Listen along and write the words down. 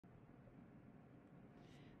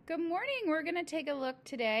Good morning. We're going to take a look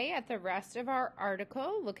today at the rest of our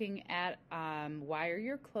article, looking at why are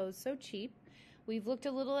your clothes so cheap? We've looked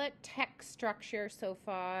a little at text structure so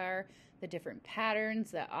far, the different patterns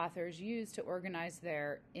that authors use to organize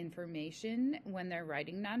their information when they're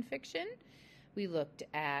writing nonfiction. We looked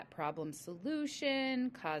at problem solution,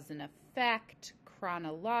 cause and effect,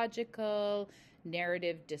 chronological,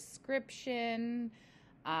 narrative description,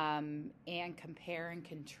 and compare and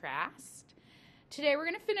contrast. Today we're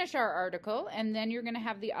going to finish our article, and then you're going to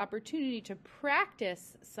have the opportunity to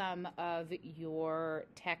practice some of your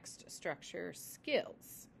text structure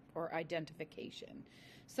skills or identification.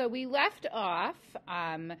 So we left off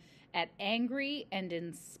at angry and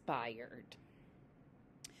inspired,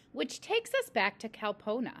 which takes us back to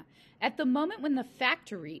Kalpona at the moment when the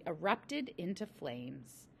factory erupted into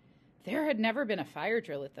flames. There had never been a fire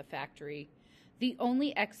drill at the factory. The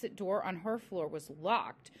only exit door on her floor was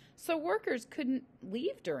locked, so workers couldn't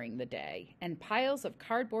leave during the day, and piles of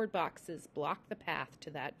cardboard boxes blocked the path to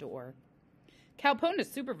that door.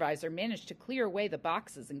 Kalpona's supervisor managed to clear away the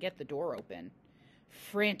boxes and get the door open.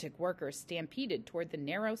 Frantic workers stampeded toward the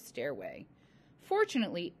narrow stairway.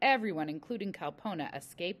 Fortunately, everyone, including Kalpona,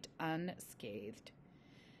 escaped unscathed.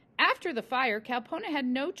 After the fire, Kalpona had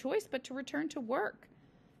no choice but to return to work.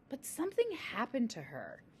 But something happened to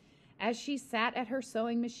her. As she sat at her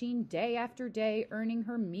sewing machine day after day, earning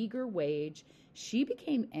her meager wage, she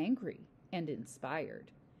became angry and inspired.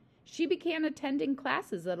 She began attending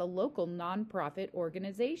classes at a local nonprofit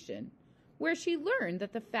organization, where she learned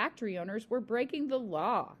that the factory owners were breaking the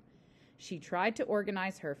law. She tried to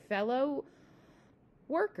organize her fellow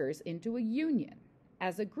workers into a union.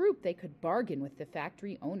 As a group, they could bargain with the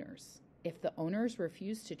factory owners. If the owners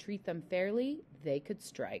refused to treat them fairly, they could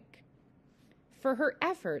strike. For her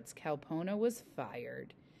efforts, Kalpona was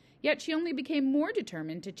fired. Yet she only became more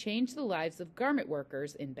determined to change the lives of garment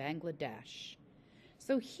workers in Bangladesh.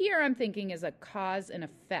 So here I'm thinking is a cause and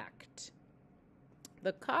effect.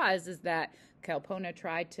 The cause is that Kalpona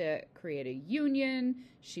tried to create a union,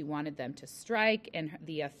 she wanted them to strike, and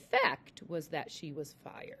the effect was that she was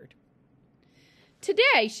fired.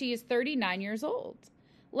 Today, she is 39 years old.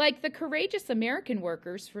 Like the courageous American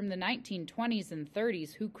workers from the 1920s and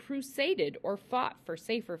 30s who crusaded or fought for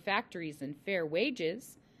safer factories and fair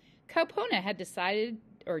wages, Kalpona had decided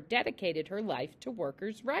or dedicated her life to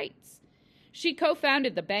workers' rights. She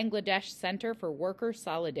co-founded the Bangladesh Center for Worker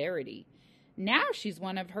Solidarity. Now she's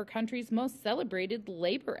one of her country's most celebrated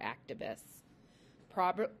labor activists.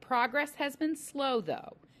 Progress has been slow,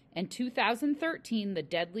 though. In 2013, the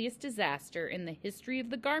deadliest disaster in the history of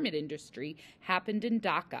the garment industry happened in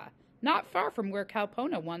Dhaka, not far from where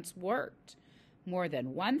Kalpona once worked. More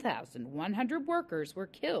than 1,100 workers were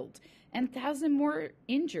killed and thousands more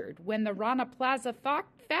injured when the Rana Plaza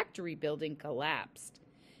factory building collapsed.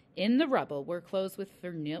 In the rubble were clothes with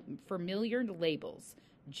familiar labels,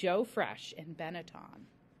 Joe Fresh and Benetton.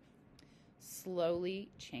 Slowly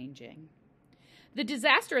changing. The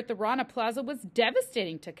disaster at the Rana Plaza was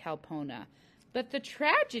devastating to Kalpona, but the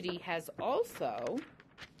tragedy has also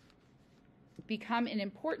become an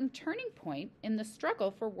important turning point in the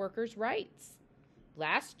struggle for workers' rights.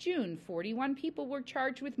 Last June, 41 people were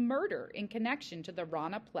charged with murder in connection to the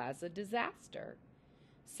Rana Plaza disaster.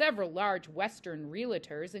 Several large Western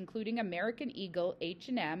realtors, including American Eagle,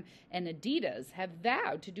 H&M, and Adidas, have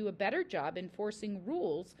vowed to do a better job enforcing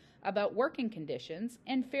rules about working conditions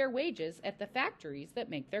and fair wages at the factories that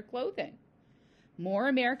make their clothing. More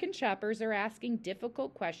American shoppers are asking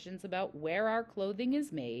difficult questions about where our clothing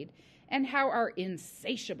is made and how our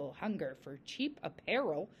insatiable hunger for cheap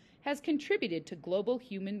apparel has contributed to global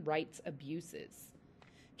human rights abuses.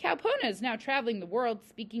 Kalpona is now traveling the world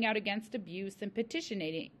speaking out against abuse and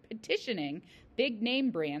petitioning big-name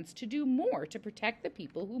brands to do more to protect the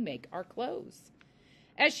people who make our clothes.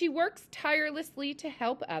 As she works tirelessly to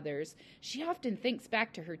help others, she often thinks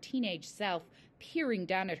back to her teenage self, peering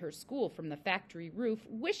down at her school from the factory roof,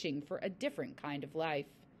 wishing for a different kind of life.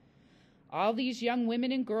 All these young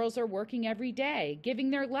women and girls are working every day, giving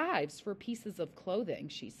their lives for pieces of clothing,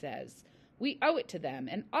 she says. We owe it to them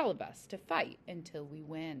and all of us to fight until we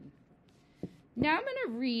win. Now I'm going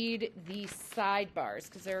to read the sidebars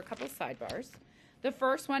because there are a couple of sidebars. The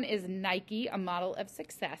first one is Nike, a model of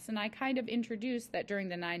success. And I kind of introduced that during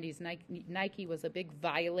the 90s, Nike was a big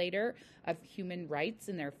violator of human rights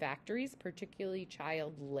in their factories, particularly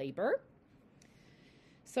child labor.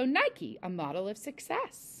 So Nike, a model of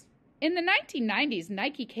success. In the 1990s,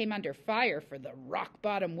 Nike came under fire for the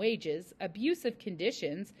rock-bottom wages, abusive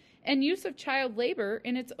conditions, and use of child labor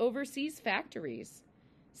in its overseas factories.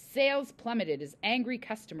 Sales plummeted as angry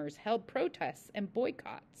customers held protests and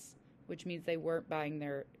boycotts. which means they weren't buying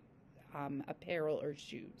their apparel or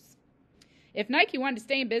shoes. If Nike wanted to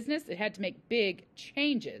stay in business, it had to make big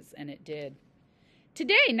changes, and it did.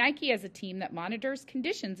 Today, Nike has a team that monitors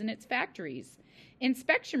conditions in its factories.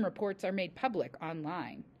 Inspection reports are made public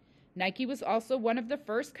online. Nike was also one of the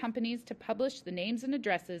first companies to publish the names and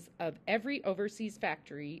addresses of every overseas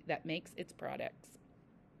factory that makes its products.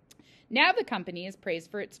 Now the company is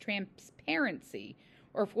praised for its transparency,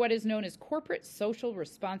 or for what is known as corporate social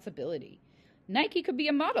responsibility. Nike could be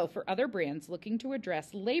a model for other brands looking to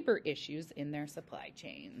address labor issues in their supply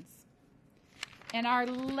chains. And our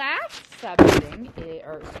last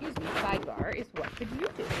sidebar is what could you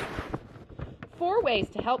do? 4 ways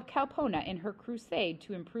to help Kalpona in her crusade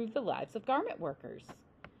to improve the lives of garment workers.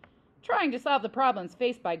 Trying to solve the problems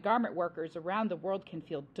faced by garment workers around the world can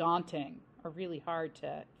feel daunting or really hard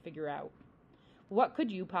to figure out. What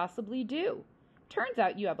could you possibly do? Turns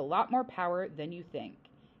out you have a lot more power than you think.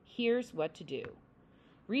 Here's what to do.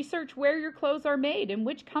 Research where your clothes are made and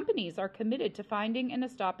which companies are committed to finding and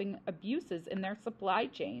stopping abuses in their supply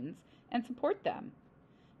chains and support them.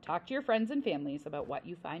 Talk to your friends and families about what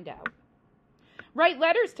you find out. Write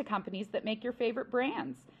letters to companies that make your favorite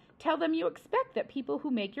brands. Tell them you expect that people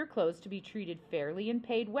who make your clothes to be treated fairly and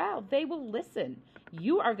paid well. They will listen.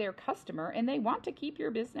 You are their customer and they want to keep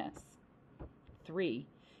your business. 3.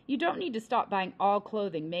 You don't need to stop buying all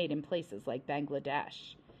clothing made in places like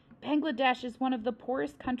Bangladesh. Bangladesh is one of the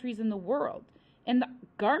poorest countries in the world, and the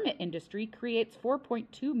garment industry creates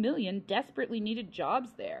 4.2 million desperately needed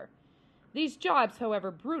jobs there. These jobs,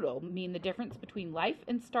 however brutal, mean the difference between life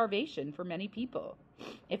and starvation for many people.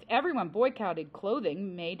 If everyone boycotted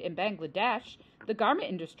clothing made in Bangladesh, the garment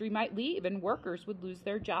industry might leave and workers would lose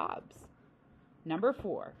their jobs. Number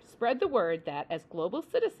 4, spread the word that as global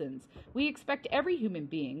citizens, we expect every human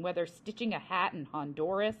being, whether stitching a hat in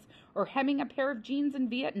Honduras or hemming a pair of jeans in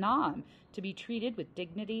Vietnam, to be treated with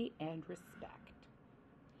dignity and respect.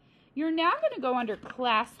 You're now going to go under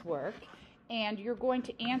classwork and you're going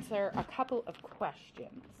to answer a couple of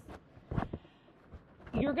questions.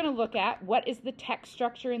 You're going to look at what is the text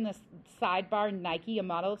structure in the sidebar Nike, a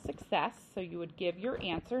model of success. So you would give your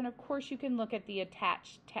answer. And of course, you can look at the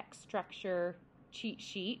attached text structure cheat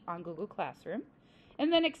sheet on Google Classroom.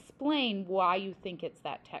 And then explain why you think it's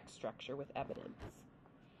that text structure with evidence.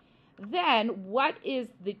 Then, what is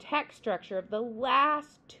the text structure of the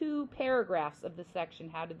last 2 paragraphs of the section,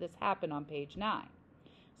 How Did This Happen, on page 9?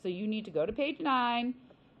 So you need to go to page 9.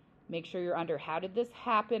 Make sure you're under How Did This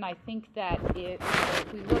Happen. I think that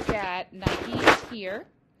if we look at Nike here,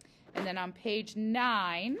 and then on page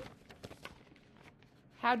 9,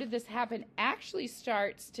 How Did This Happen actually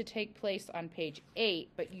starts to take place on page 8,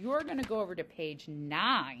 but you're going to go over to page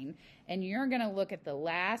 9, and you're going to look at the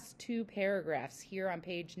last 2 paragraphs here on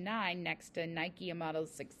page 9 next to Nike, a model of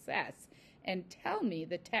success, and tell me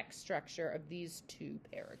the text structure of these 2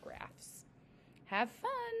 paragraphs. Have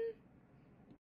fun.